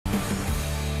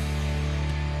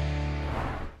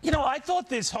You know, I thought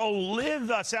this whole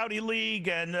LIV Saudi League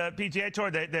and PGA Tour,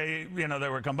 they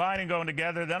were combining, going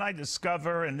together. Then I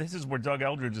discover, and this is where Doug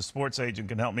Eldridge, a sports agent,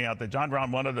 can help me out, that John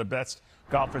Rahm, one of the best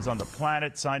golfers on the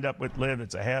planet, signed up with LIV.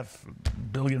 It's a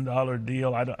 $500 million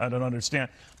deal. I don't understand.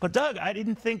 But Doug, I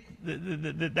didn't think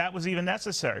that was even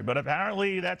necessary. But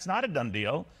apparently that's not a done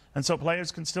deal, and so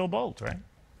players can still bolt, right?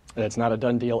 It's not a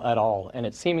done deal at all. And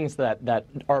it seems that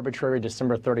arbitrary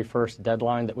December 31st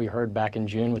deadline that we heard back in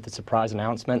June with the surprise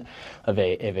announcement of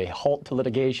a halt to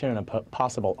litigation and a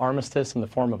possible armistice in the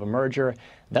form of a merger,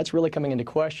 that's really coming into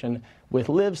question with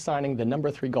LIV signing the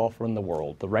 #3 golfer in the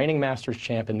world, the reigning Masters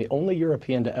champion, the only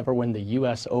European to ever win the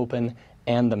U.S. Open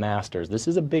and the Masters. This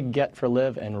is a big get for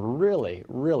LIV and really,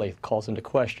 really calls into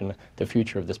question the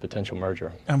future of this potential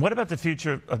merger. And what about the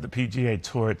future of the PGA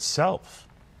Tour itself?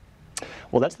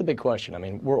 Well, that's the big question. I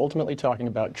mean, we're ultimately talking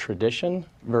about tradition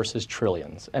versus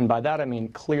trillions. And by that, I mean,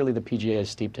 clearly the PGA is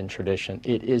steeped in tradition.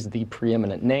 It is the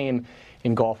preeminent name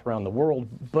in golf around the world,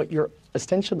 but you're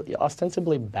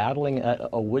ostensibly battling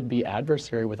a would-be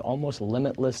adversary with almost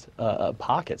limitless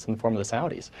pockets in the form of the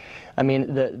Saudis. I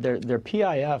mean, their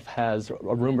PIF has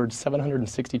a rumored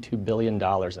 $762 billion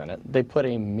in it. They put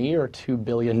a mere $2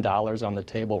 billion on the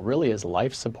table, really as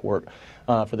life support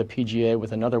for the PGA,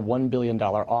 with another $1 billion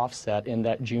offset in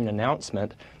that June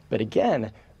announcement. But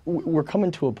again, we're coming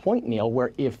to a point, Neil,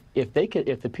 where if the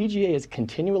PGA is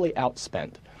continually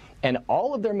outspent, and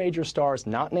all of their major stars,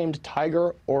 not named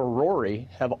Tiger or Rory,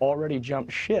 have already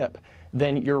jumped ship,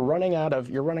 then you're running out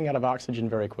of oxygen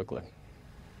very quickly.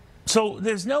 So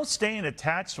there's no staying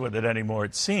attached with it anymore,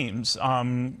 it seems.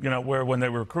 Where when they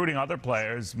were recruiting other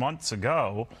players months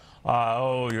ago,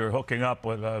 oh, you're hooking up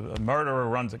with a murderer,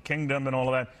 runs a kingdom, and all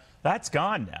of that. That's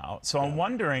gone now. So I'm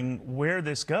wondering where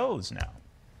this goes now.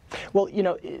 Well,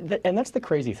 and that's the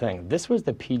crazy thing. This was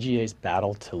the PGA's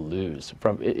battle to lose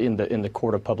in the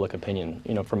court of public opinion,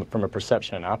 from a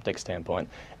perception and optics standpoint.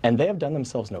 And they have done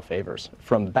themselves no favors.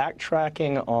 From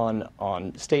backtracking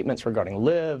on statements regarding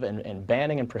LIV and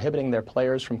banning and prohibiting their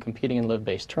players from competing in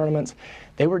LIV-based tournaments,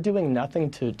 they were doing nothing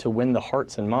to win the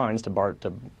hearts and minds, to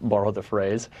borrow the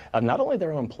phrase, of not only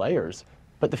their own players,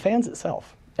 but the fans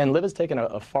itself. And LIV has taken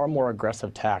a far more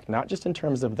aggressive tack, not just in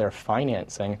terms of their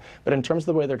financing, but in terms of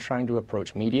the way they're trying to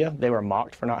approach media. They were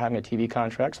mocked for not having a TV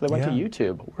contract, so they went to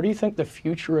YouTube. Where do you think the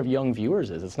future of young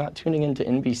viewers is? It's not tuning into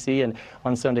NBC and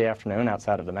on Sunday afternoon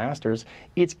outside of the Masters.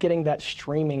 It's getting that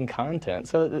streaming content.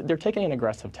 So they're taking an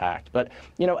aggressive tack. But,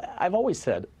 I've always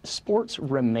said sports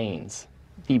remains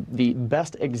the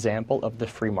best example of the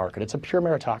free market. It's a pure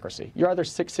meritocracy. You're either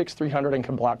 6'6", 300 and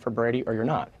can block for Brady, or you're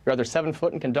not. You're either 7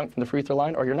 foot and can dunk from the free throw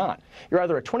line, or you're not. You're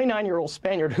either a 29-year-old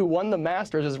Spaniard who won the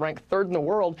Masters, is ranked 3rd in the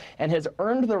world, and has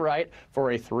earned the right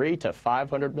for a $300 to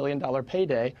 $500 million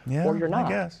payday, or you're not. I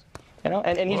guess.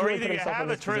 And he's or really either put you himself have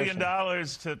in $1 this trillion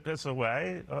position. to piss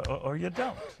away, or you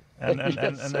don't. And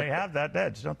they have that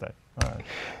edge, don't they? All right.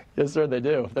 Yes, sir, they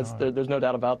do. There's no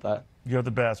doubt about that. You're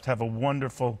the best. Have a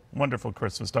wonderful, wonderful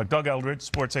Christmas, Doug. Doug Eldridge,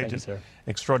 sports agent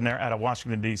extraordinaire out of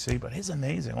Washington, D.C. But it's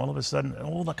amazing. All of a sudden,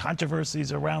 all the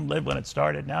controversies around LIV when it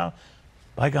started, now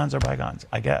bygones are bygones,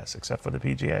 I guess, except for the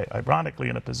PGA. Ironically,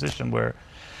 in a position where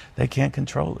they can't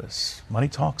control this. Money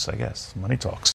talks, I guess. Money talks.